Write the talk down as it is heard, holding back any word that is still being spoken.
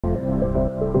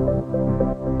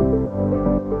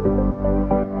Good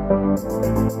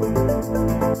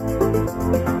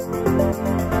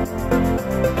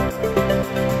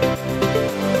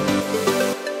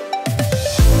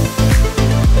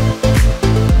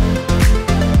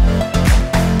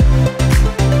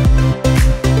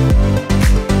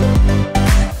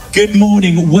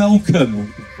morning, welcome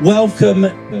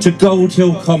to Gold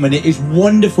Hill Common. It is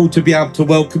wonderful to be able to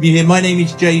welcome you here. My name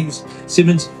is James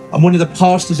Simmons. I'm one of the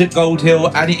pastors at Gold Hill,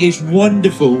 and it is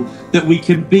wonderful that we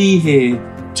can be here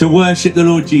to worship the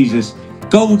Lord Jesus.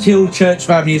 Gold Hill Church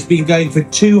Family has been going for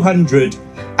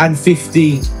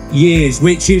 250 years,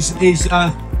 which is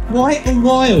quite a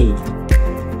while.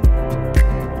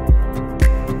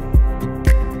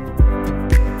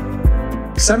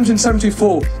 In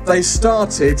 1774, they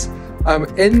started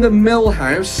in the mill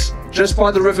house just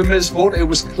by the River Misbourne. It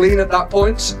was clean at that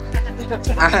point,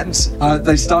 and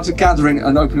they started gathering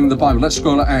and opening the Bible. Let's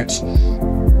scroll it out.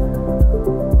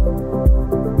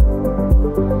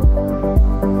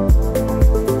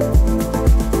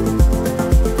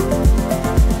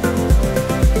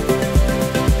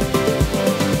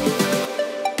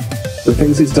 The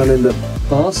things he's done in the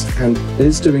past and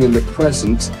is doing in the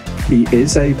present, he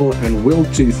is able and will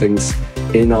do things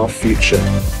in our future.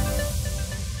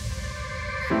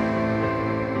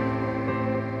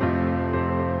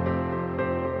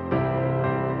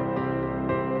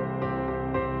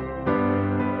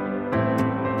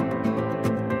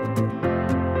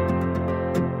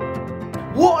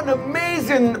 What an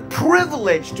amazing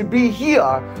privilege to be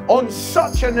here on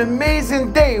such an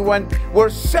amazing day when we're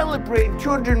celebrating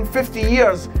 250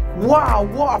 years. Wow,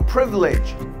 what a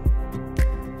privilege.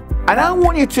 And I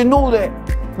want you to know that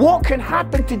what can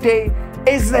happen today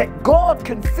is that God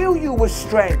can fill you with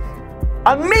strength.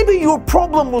 And maybe your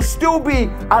problem will still be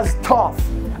as tough.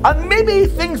 And maybe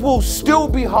things will still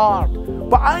be hard.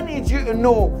 But I need you to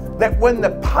know that when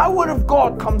the power of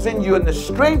God comes in you and the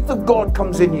strength of God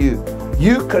comes in you,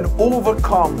 you can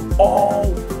overcome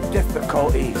all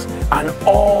difficulties and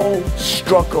all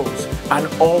struggles and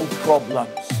all problems.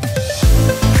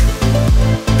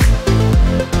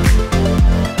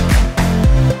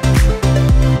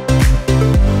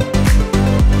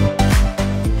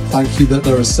 Thank you that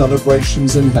there are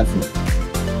celebrations in heaven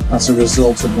as a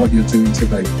result of what you're doing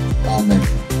today. Amen.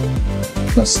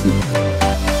 Bless you.